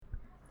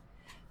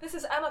This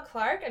is Emma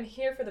Clark. I'm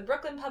here for the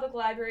Brooklyn Public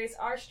Library's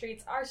Our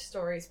Streets, Our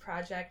Stories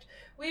project.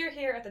 We are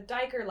here at the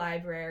Dyker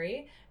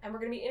Library, and we're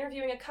going to be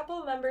interviewing a couple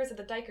of members of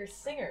the Dyker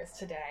Singers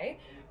today.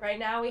 Right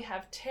now we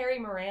have Terry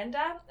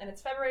Miranda, and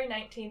it's February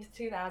 19th,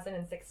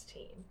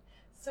 2016.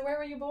 So where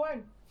were you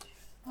born?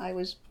 I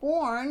was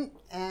born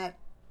at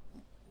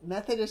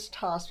Methodist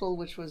Hospital,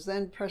 which was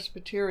then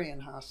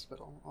Presbyterian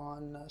Hospital,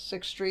 on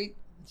 6th Street,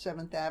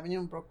 7th Avenue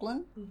in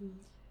Brooklyn.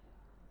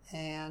 Mm-hmm.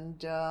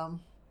 And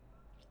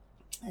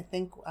I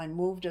think I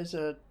moved as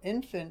an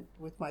infant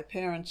with my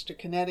parents to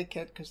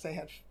Connecticut because they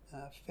had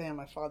family.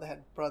 My father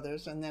had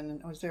brothers, and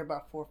then I was there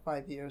about 4 or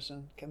 5 years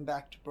and came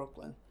back to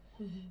Brooklyn.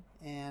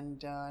 Mm-hmm.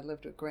 And I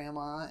lived with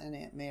Grandma and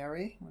Aunt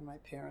Mary when my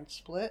parents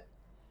split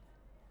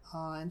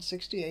on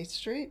 68th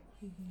Street.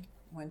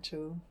 Mm-hmm. Went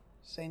to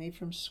St.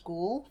 Ephraim's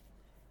School,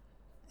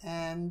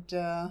 and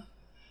I've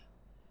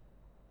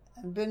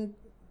been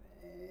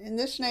in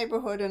this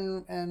neighborhood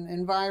and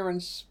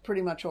environs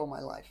pretty much all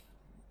my life.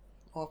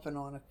 Off and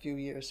on a few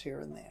years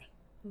here and there.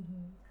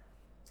 Mm-hmm.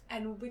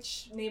 And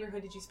which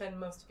neighborhood did you spend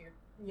most of your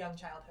young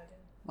childhood in?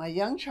 My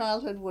young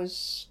childhood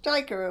was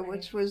Dyker, right,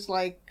 which was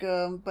like,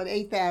 but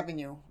 8th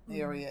Avenue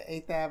area,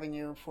 mm-hmm. 8th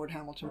Avenue, Fort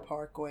Hamilton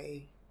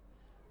Parkway,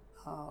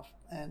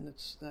 and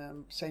it's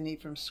St.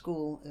 Ephraim's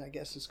School, I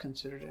guess, is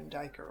considered in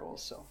Dyker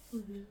also.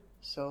 Mm-hmm.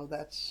 So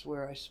that's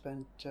where I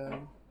spent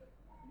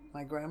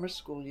my grammar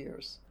school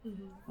years.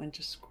 Mm-hmm. Went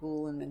to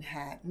school in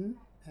Manhattan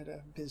at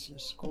a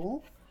business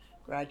school.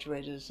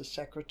 Graduated as a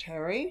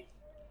secretary,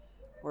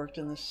 worked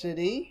in the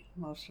city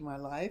most of my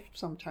life,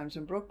 sometimes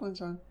in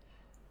Brooklyn,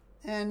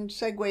 and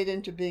segued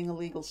into being a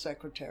legal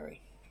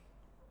secretary.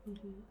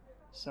 Mm-hmm.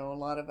 So a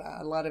lot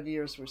of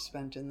years were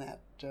spent in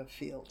that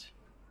field.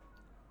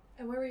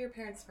 And where were your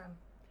parents from?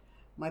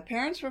 My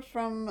parents were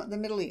from the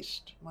Middle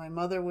East. My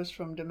mother was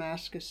from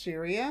Damascus,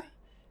 Syria,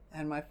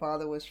 and my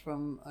father was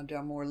from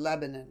Damour,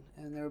 Lebanon,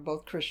 and they were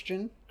both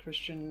Christian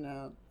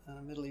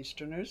Middle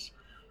Easterners.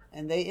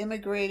 And they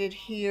immigrated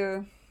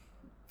here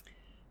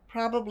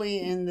probably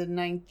in the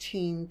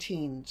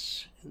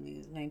 19-teens, in the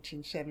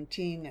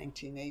 1917,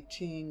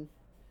 1918,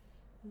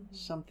 mm-hmm.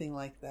 something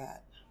like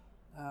that.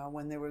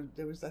 When there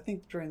was, I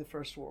think, during the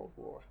First World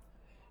War,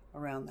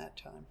 around that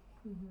time.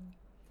 Mm-hmm.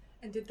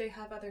 And did they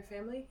have other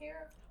family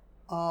here?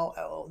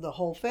 Oh, the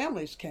whole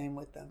families came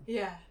with them.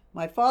 Yeah.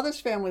 My father's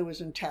family was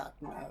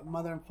intact. My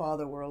mother and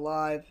father were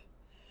alive.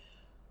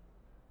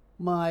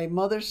 My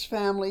mother's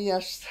family,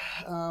 yes,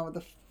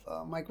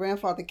 my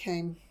grandfather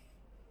came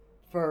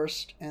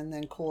first and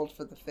then called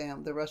for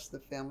the rest of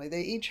the family.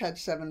 They each had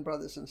 7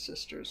 brothers and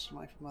sisters,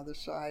 my mother's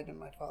side and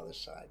my father's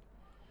side.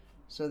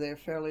 So they're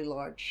fairly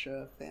large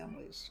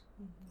families.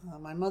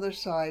 Mm-hmm. My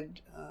mother's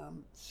side,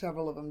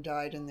 several of them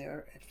died in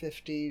their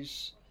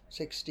 50s,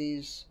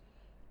 60s.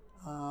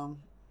 I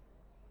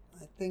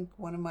think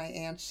one of my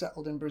aunts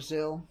settled in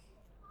Brazil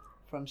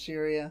from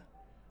Syria,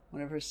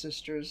 one of her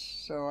sisters.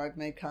 So I've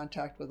made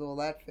contact with all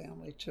that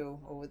family too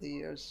over the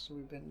years.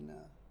 We've been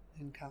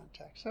in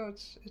contact, so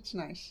it's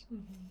nice.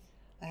 Mm-hmm.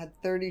 I had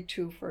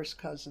 32 first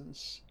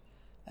cousins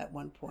at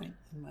one point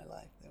in my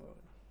life.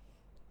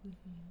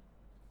 Mm-hmm.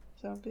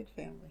 So a big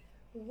family.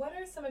 What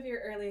are some of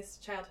your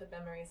earliest childhood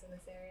memories in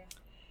this area?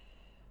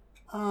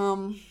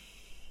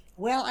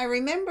 Well, I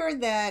remember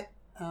that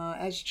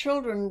as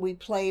children we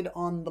played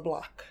on the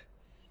block.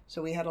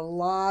 So we had a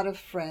lot of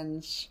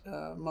friends,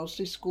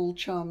 mostly school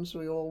chums.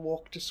 We all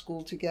walked to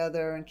school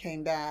together and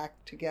came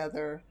back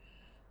together.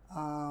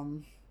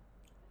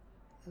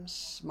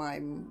 My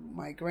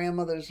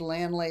grandmother's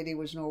landlady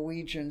was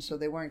Norwegian, so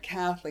they weren't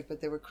Catholic,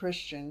 but they were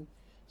Christian,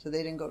 so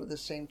they didn't go to the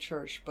same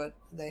church. But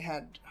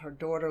her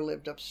daughter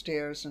lived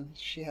upstairs, and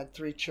she had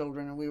 3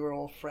 children, and we were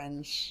all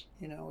friends.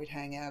 You know, we'd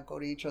hang out, go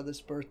to each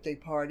other's birthday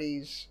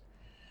parties.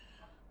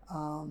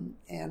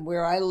 And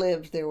where I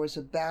lived, there was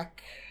a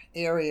back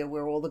area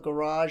where all the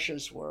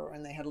garages were,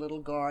 and they had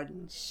little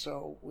gardens,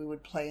 so we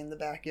would play in the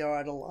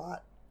backyard a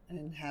lot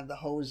and have the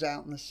hose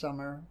out in the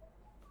summer.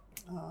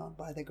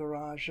 By the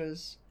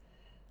garages.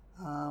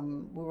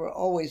 We were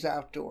always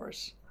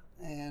outdoors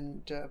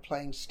and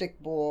playing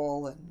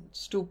stickball and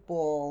stoop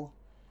ball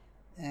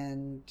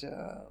and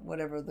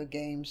whatever the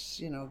games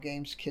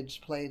kids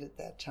played at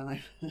that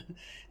time.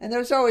 And there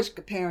was always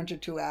a parent or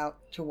two out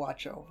to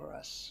watch over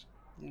us,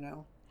 you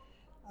know.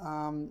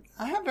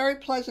 I have very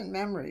pleasant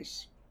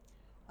memories.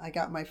 I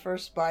got my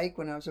first bike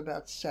when I was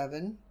about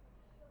 7.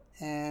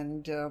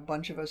 And a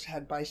bunch of us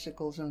had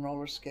bicycles and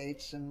roller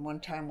skates. And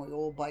one time we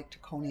all biked to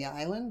Coney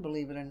Island,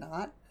 believe it or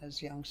not,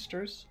 as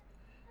youngsters.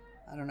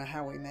 I don't know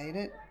how we made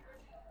it.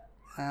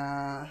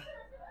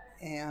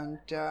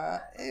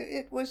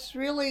 It was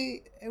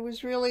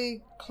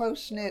really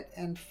close-knit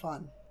and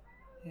fun.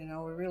 You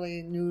know, we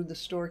really knew the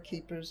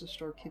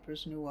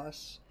storekeepers knew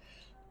us.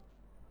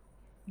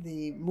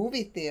 The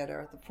movie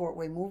theater, the Fort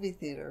Way movie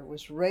theater,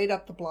 was right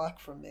up the block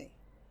from me.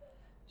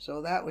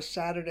 So that was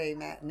Saturday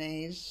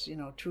matinees,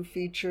 2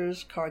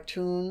 features,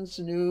 cartoons,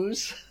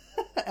 news,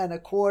 and a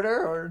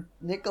quarter or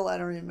nickel, I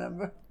don't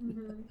remember.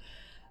 Mm-hmm.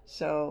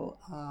 So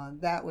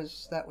that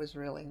was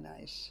really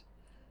nice.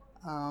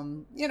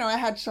 I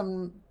had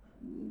some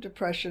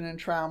depression and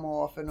trauma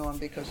off and on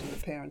because of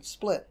the parents'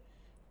 split.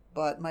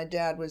 But my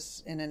dad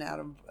was in and out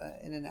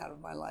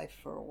of my life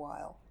for a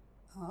while,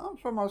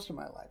 for most of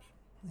my life.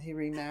 He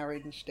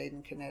remarried and stayed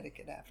in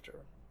Connecticut after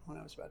when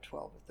I was about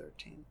 12 or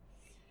 13.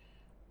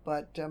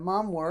 But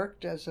Mom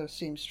worked as a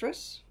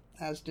seamstress,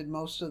 as did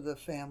most of the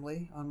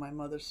family on my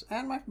mother's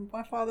and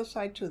my father's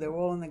side too. They were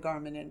all in the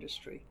garment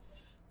industry,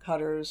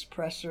 cutters,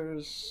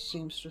 pressers,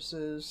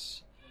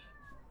 seamstresses.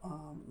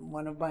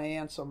 One of my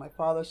aunts on my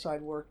father's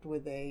side worked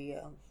with a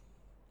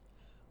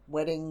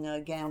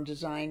wedding gown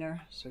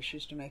designer, so she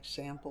used to make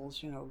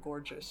samples,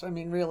 gorgeous. I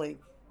mean, really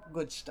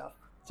good stuff.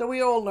 So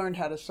we all learned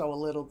how to sew a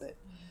little bit,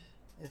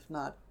 if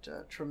not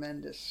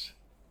tremendous,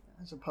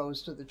 as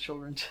opposed to the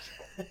children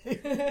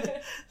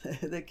today.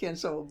 They can't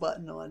sew a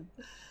button on.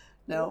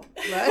 No,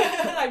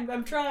 right?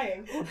 I'm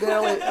trying.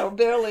 Or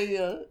barely.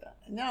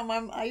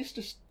 No, I used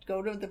to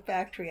go to the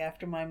factory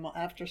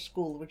after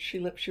school, which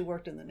she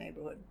worked in the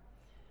neighborhood.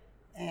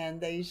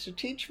 And they used to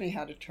teach me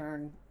how to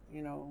turn,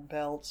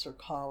 belts or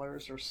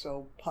collars or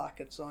sew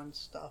pockets on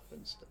stuff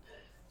and stuff.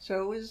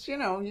 So it was, you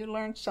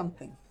learned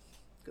something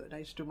good. I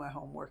used to do my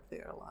homework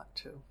there a lot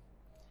too.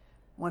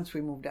 Once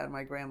we moved out of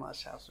my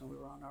grandma's house and we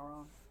were on our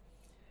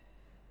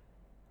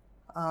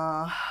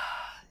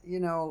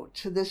own.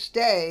 To this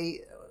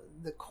day,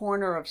 the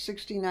corner of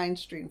 69th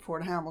Street in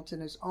Fort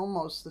Hamilton is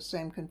almost the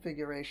same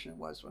configuration it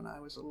was when I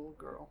was a little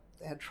girl.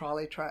 They had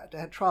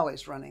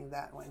trolleys running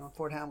that way on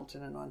Fort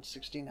Hamilton and on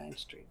 69th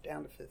Street,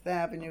 down to Fifth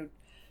Avenue,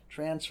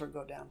 transfer,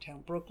 go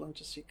downtown Brooklyn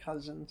to see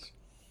cousins.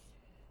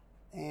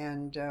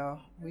 And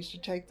we used to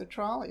take the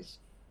trolleys.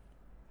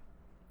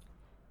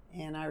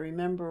 And I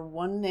remember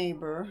one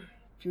neighbor,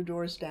 a few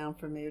doors down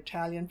from me,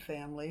 Italian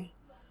family.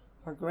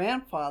 Her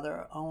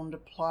grandfather owned a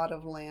plot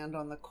of land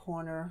on the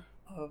corner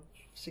of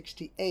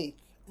 68th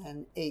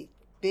and 8th,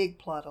 big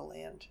plot of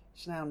land.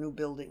 It's now new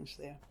buildings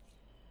there.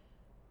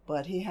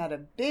 But he had a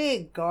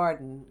big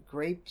garden,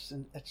 grapes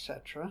and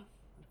etc.,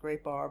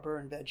 grape arbor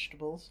and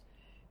vegetables.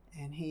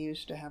 And he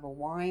used to have a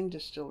wine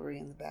distillery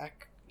in the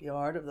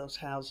backyard of those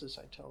houses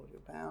I told you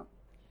about.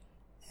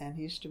 And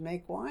he used to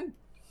make wine.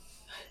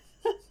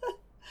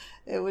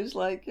 It was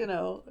like, it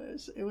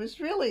was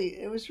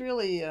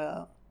really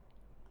a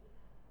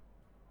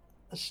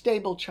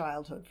stable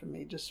childhood for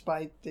me,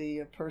 despite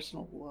the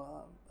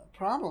personal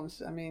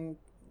problems. I mean,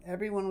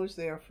 everyone was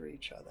there for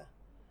each other,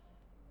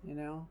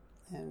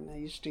 And I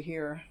used to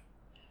hear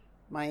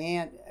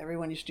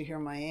everyone used to hear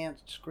my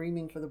aunt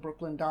screaming for the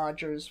Brooklyn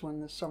Dodgers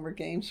when the summer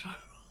games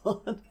were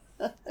on.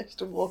 I used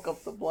to walk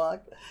up the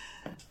block.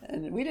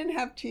 And we didn't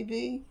have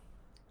TV.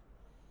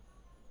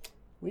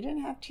 We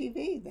didn't have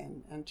TV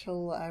then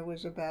until I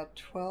was about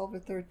 12 or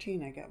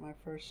 13. I got my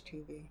first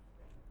TV.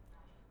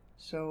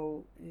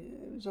 So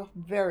it was a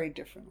very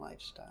different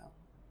lifestyle.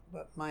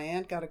 But my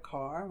aunt got a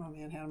car.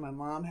 My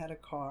mom had a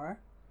car.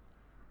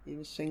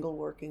 Even single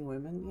working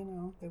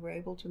women, they were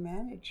able to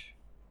manage.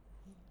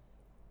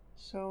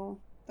 So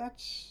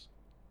that's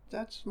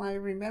my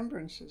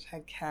remembrances.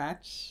 Had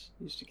cats.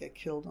 Used to get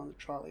killed on the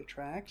trolley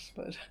tracks,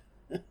 but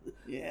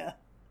yeah,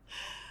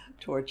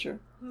 torture.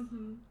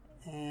 Mm-hmm.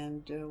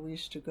 And we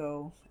used to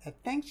go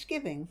at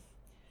Thanksgiving.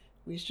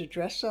 We used to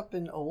dress up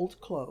in old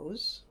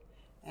clothes,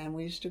 and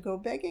we used to go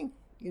begging,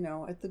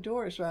 at the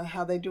doors.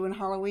 How they do in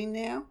Halloween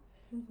now.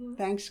 Mm-hmm.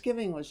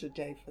 Thanksgiving was a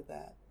day for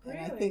that. Really?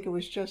 And I think it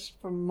was just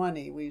for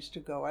money we used to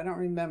go. I don't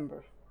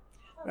remember.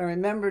 But I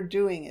remember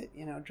doing it,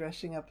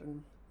 dressing up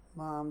in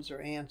mom's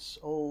or aunt's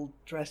old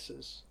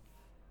dresses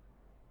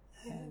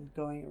and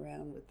going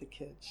around with the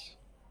kids.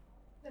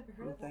 Never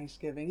heard of that.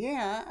 Thanksgiving.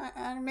 Yeah,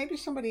 I maybe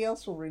somebody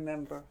else will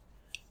remember.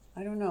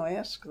 I don't know.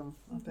 Ask them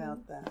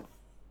about that.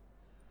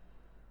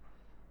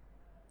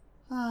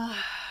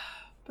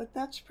 But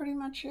that's pretty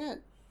much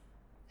it.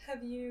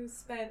 Have you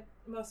spent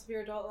most of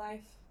your adult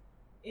life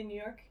in New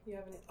York? You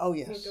haven't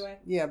moved away?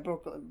 Yeah,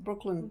 Brooklyn.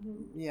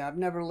 Mm-hmm. Yeah, I've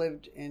never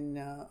lived in,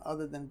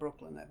 other than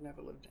Brooklyn, I've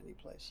never lived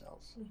anyplace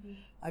else. Mm-hmm.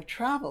 I've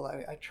traveled.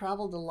 I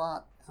traveled a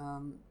lot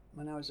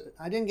when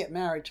I didn't get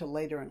married till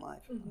later in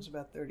life. Mm-hmm. I was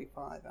about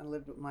 35. I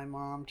lived with my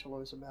mom till I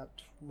was about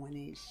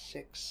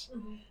 26.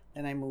 Mm-hmm.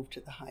 Then I moved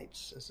to the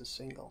Heights as a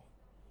single.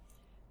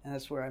 And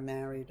that's where I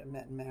met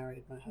and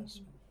married my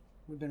husband. Mm-hmm.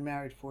 We've been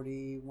married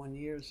 41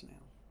 years now.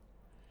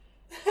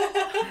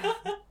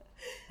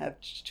 Have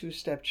 2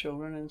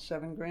 stepchildren and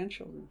 7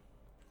 grandchildren.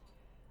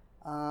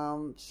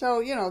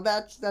 So,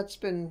 that's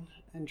been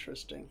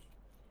interesting.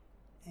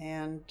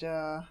 And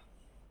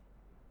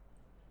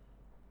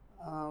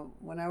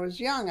when I was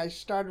young, I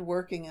started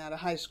working out of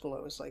high school.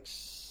 I was like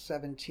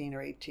 17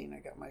 or 18. I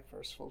got my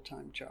first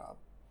full-time job.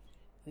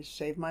 I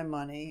saved my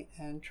money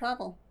and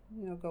travel.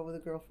 Go with a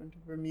girlfriend to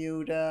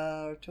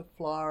Bermuda or to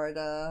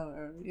Florida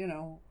or,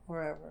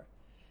 wherever.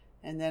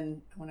 And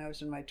then when I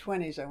was in my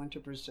 20s, I went to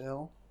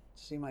Brazil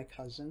to see my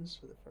cousins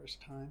for the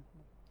first time.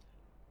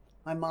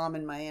 My mom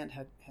and my aunt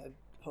had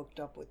hooked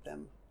up with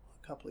them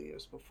a couple of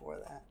years before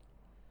that.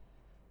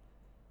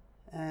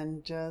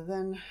 And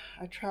then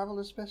I traveled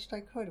as best I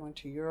could. I went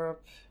to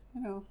Europe,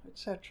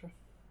 etc.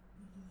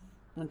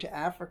 Went to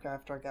Africa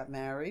after I got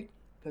married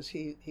because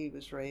he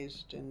was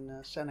raised in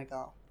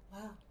Senegal,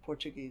 Wow.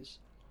 Portuguese.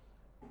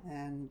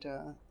 And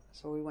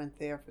so we went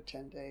there for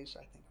 10 days.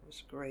 I think it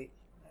was great.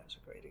 That was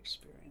a great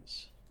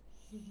experience.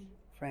 Mm-hmm.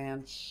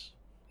 France,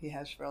 he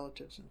has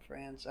relatives in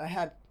France. I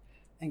had,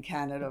 in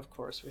Canada, of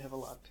course, we have a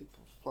lot of people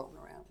floating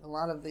around. A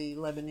lot of the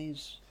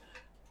Lebanese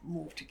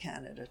moved to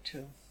Canada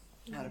too.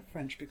 A lot of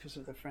French because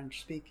of the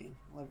French speaking.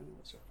 Lebanon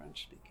was a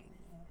French speaking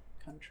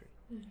country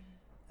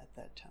at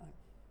that time.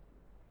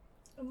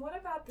 And what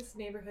about this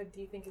neighborhood do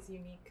you think is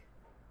unique?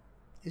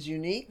 Is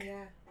unique?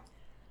 Yeah.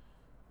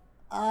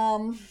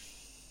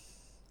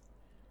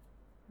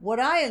 What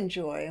I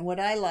enjoy and what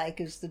I like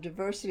is the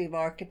diversity of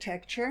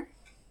architecture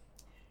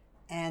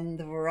and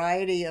the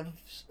variety of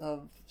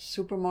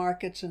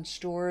supermarkets and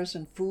stores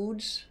and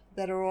foods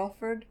that are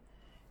offered.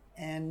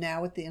 And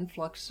now with the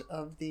influx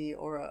of the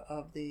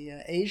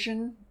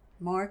Asian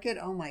market,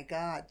 oh my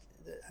God,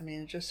 I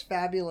mean, just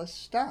fabulous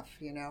stuff,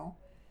 you know.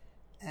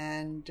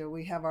 And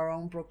we have our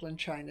own Brooklyn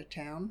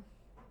Chinatown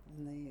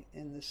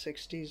in the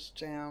 60s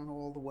down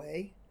all the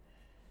way,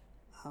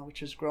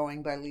 which is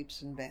growing by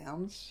leaps and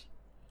bounds.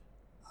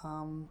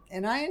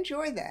 And I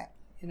enjoy that.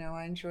 You know,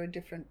 I enjoy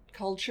different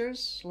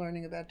cultures,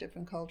 learning about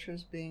different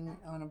cultures, being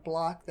on a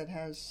block that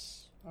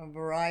has a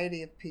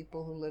variety of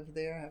people who live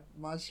there. I have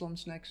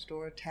Muslims next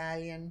door,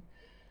 Italian.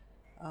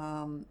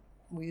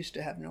 We used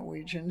to have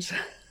Norwegians.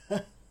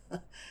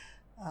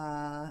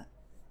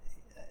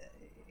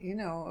 You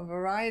know, a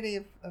variety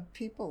of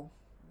people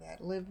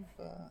that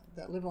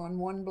live on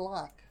one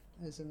block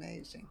is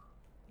amazing.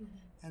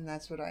 Mm-hmm. And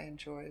that's what I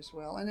enjoy as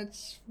well. And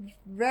it's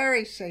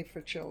very safe for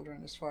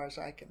children as far as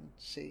I can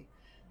see.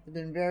 There have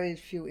been very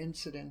few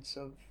incidents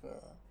of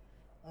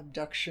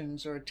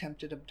abductions or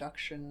attempted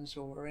abductions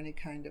or any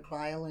kind of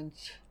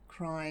violent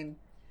crime.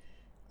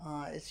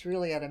 It's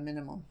really at a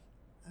minimum.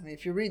 I mean,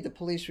 if you read the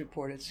police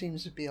report, it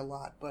seems to be a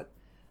lot, but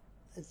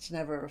it's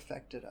never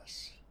affected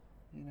us,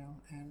 you know.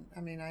 And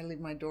I mean, I leave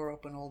my door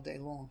open all day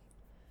long.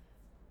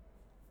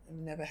 I've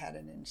never had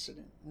an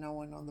incident. No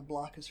one on the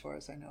block, as far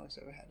as I know, has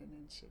ever had an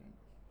incident.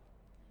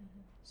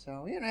 Mm-hmm.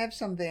 So, you know, I have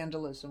some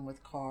vandalism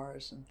with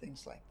cars and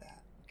things like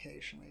that.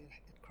 Occasionally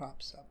it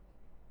crops up.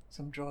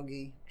 Some drug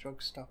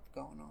stuff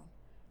going on.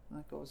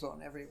 That goes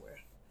on everywhere.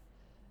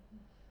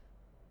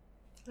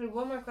 I have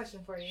one more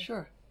question for you.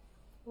 Sure.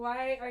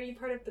 Why are you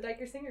part of the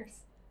Dyker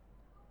Singers?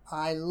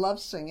 I love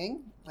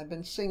singing. I've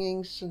been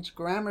singing since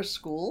grammar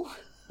school.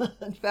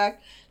 In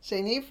fact,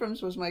 St.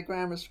 Ephraim's was my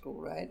grammar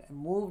school, right? I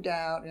moved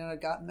out, you know, I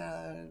got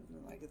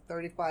like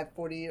 35,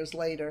 40 years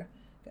later,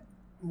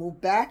 moved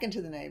back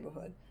into the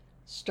neighborhood,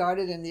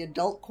 started in the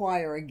adult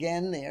choir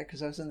again there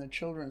because I was in the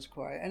children's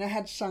choir, and I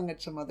had sung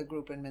at some other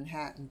group in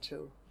Manhattan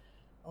too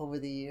over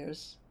the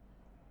years.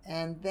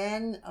 And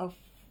then a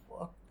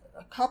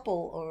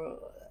couple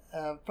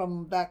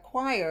from that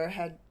choir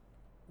had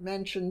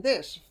mentioned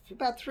this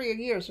about 3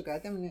 years ago. I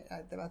think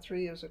about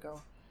 3 years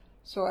ago.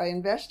 So I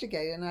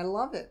investigated, and I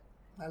love it.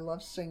 I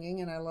love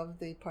singing, and I love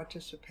the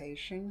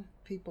participation.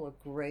 People are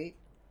great,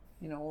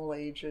 you know, all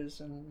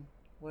ages and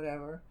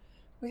whatever.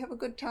 We have a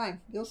good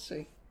time. You'll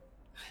see.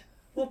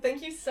 Well,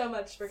 thank you so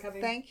much for coming.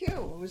 Thank you.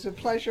 It was a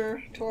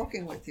pleasure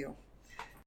talking with you.